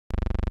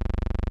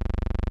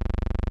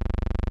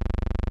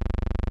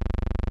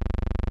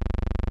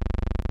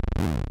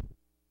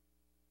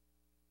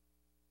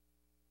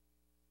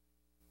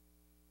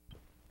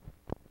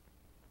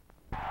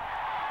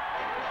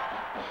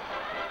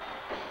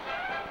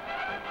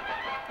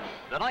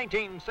The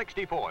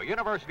 1964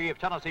 University of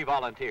Tennessee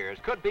Volunteers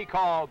could be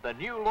called the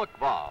New Look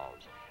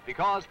Vols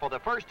because for the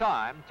first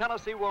time,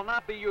 Tennessee will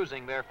not be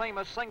using their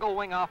famous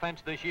single-wing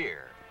offense this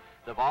year.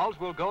 The Vols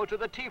will go to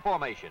the T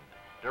formation,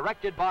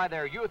 directed by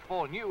their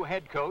youthful new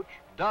head coach,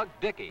 Doug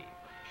Dickey,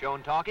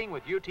 shown talking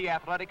with UT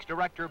Athletics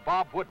director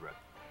Bob Woodruff,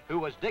 who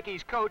was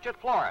Dickey's coach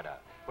at Florida,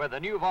 where the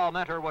new Vol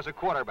mentor was a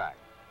quarterback.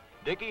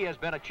 Dickey has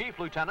been a chief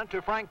lieutenant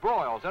to Frank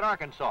Broyles at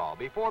Arkansas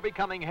before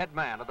becoming head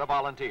man of the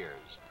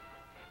Volunteers.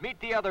 Meet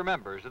the other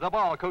members of the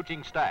ball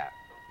coaching staff.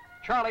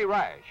 Charlie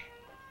Rash,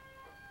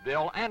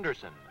 Bill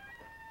Anderson,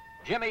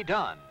 Jimmy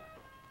Dunn,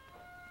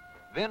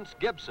 Vince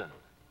Gibson,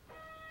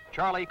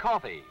 Charlie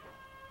Coffey,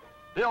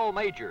 Bill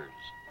Majors,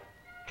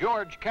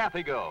 George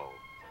Cathigo,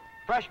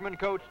 freshman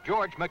coach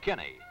George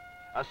McKinney,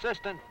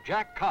 assistant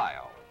Jack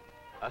Kyle,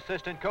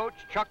 assistant coach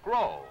Chuck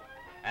Rowe,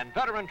 and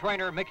veteran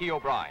trainer Mickey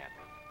O'Brien.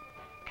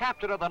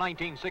 Captain of the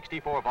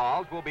 1964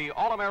 Vols will be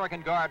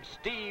All-American guard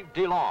Steve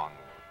DeLong,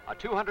 a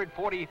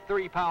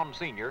 243-pound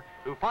senior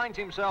who finds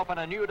himself in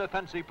a new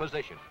defensive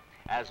position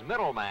as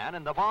middleman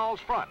in the Vols'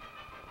 front.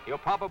 He'll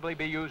probably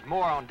be used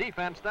more on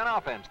defense than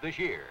offense this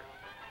year.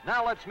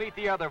 Now let's meet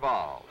the other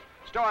Vols,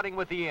 starting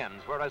with the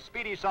ends, where a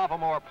speedy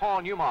sophomore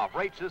Paul Newmoff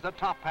rates as the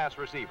top pass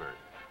receiver,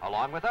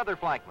 along with other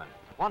flankmen,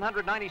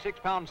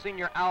 196-pound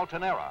senior Al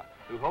Tenera,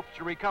 who hopes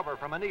to recover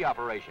from a knee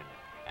operation,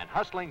 and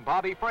hustling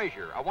Bobby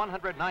Frazier, a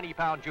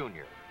 190-pound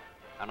junior.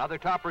 Another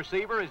top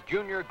receiver is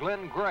junior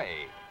Glenn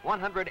Gray,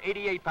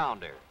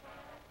 188-pounder.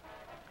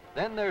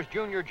 Then there's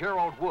junior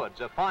Gerald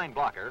Woods, a fine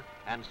blocker,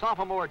 and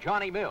sophomore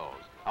Johnny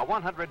Mills, a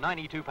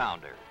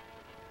 192-pounder.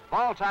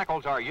 Vol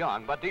tackles are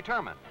young but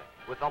determined,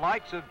 with the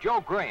likes of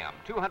Joe Graham,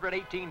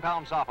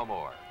 218-pound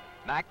sophomore,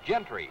 Mac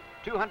Gentry,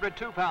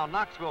 202-pound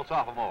Knoxville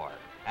sophomore,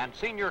 and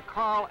senior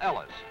Carl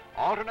Ellis,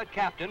 alternate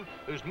captain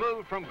who's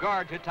moved from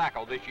guard to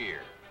tackle this year.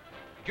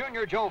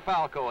 Junior Joe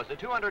Falco is a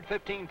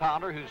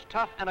 215-pounder who's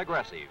tough and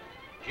aggressive.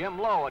 Jim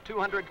Lowe, a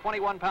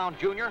 221-pound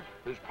junior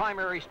whose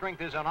primary strength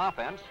is on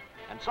offense,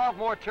 and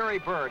sophomore Terry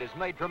Bird has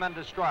made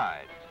tremendous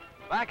strides.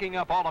 Backing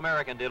up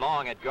All-American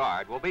DeLong at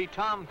guard will be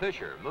Tom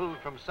Fisher,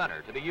 moved from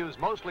center to be used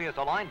mostly as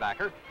a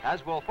linebacker,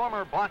 as will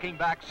former blocking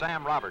back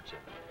Sam Robertson.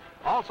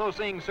 Also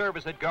seeing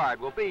service at guard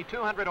will be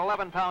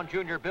 211-pound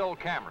junior Bill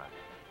Cameron,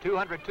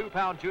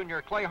 202-pound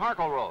junior Clay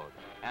Harkleroad,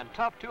 and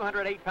tough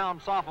 208-pound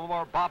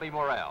sophomore Bobby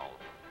Morrell.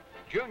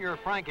 Junior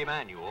Frank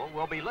Emanuel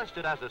will be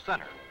listed as a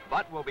center,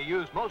 but will be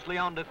used mostly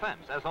on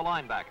defense as a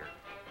linebacker,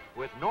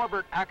 with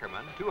Norbert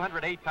Ackerman,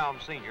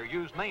 208-pound senior,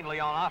 used mainly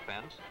on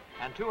offense,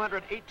 and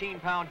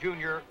 218-pound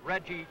junior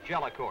Reggie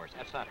Jellicourse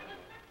at center.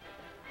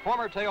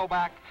 Former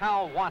tailback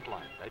Hal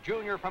Wantland, a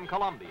junior from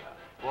Columbia,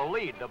 will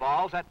lead the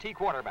Vols at T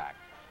quarterback.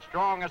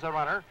 Strong as a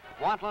runner,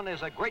 Wantland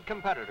is a great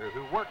competitor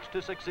who works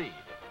to succeed.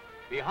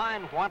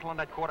 Behind Wantland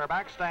at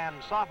quarterback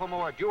stands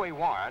sophomore Dewey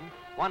Warren,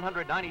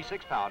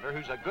 196-pounder,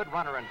 who's a good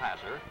runner and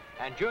passer,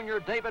 and junior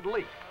David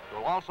Leak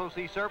will also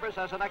see service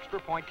as an extra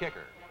point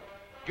kicker.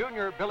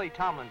 Junior Billy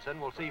Tomlinson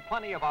will see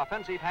plenty of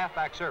offensive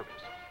halfback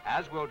service,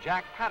 as will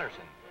Jack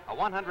Patterson, a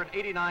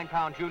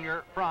 189-pound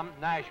junior from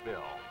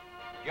Nashville.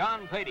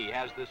 John Patey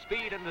has the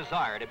speed and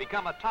desire to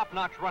become a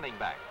top-notch running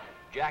back.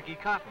 Jackie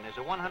Cotton is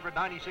a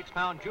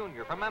 196-pound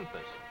junior from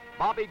Memphis.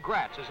 Bobby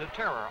Gratz is a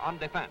terror on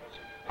defense.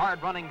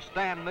 Hard-running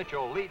Stan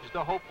Mitchell leads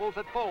the hopefuls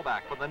at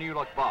fullback for the New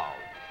Look Vols,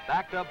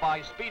 backed up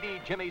by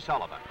speedy Jimmy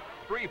Sullivan.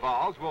 Three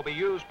Vols will be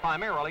used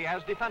primarily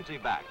as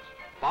defensive backs.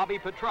 Bobby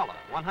Petrella,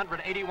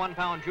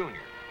 181-pound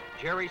junior,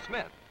 Jerry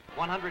Smith,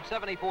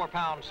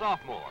 174-pound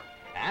sophomore,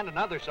 and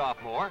another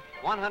sophomore,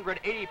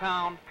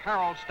 180-pound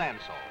Harold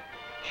Stansel.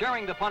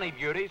 Sharing the punting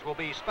duties will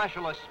be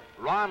specialists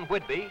Ron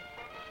Whitby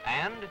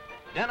and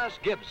Dennis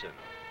Gibson,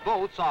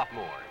 both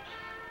sophomores.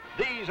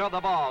 These are the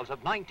Vols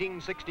of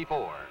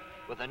 1964,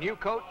 with a new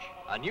coach,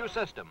 a new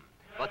system,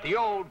 but the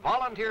old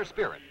volunteer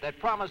spirit that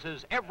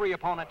promises every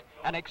opponent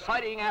an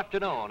exciting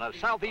afternoon of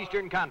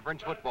Southeastern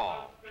Conference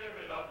football.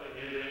 Spirit of the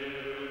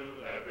hill,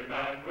 every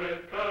man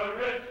with courage.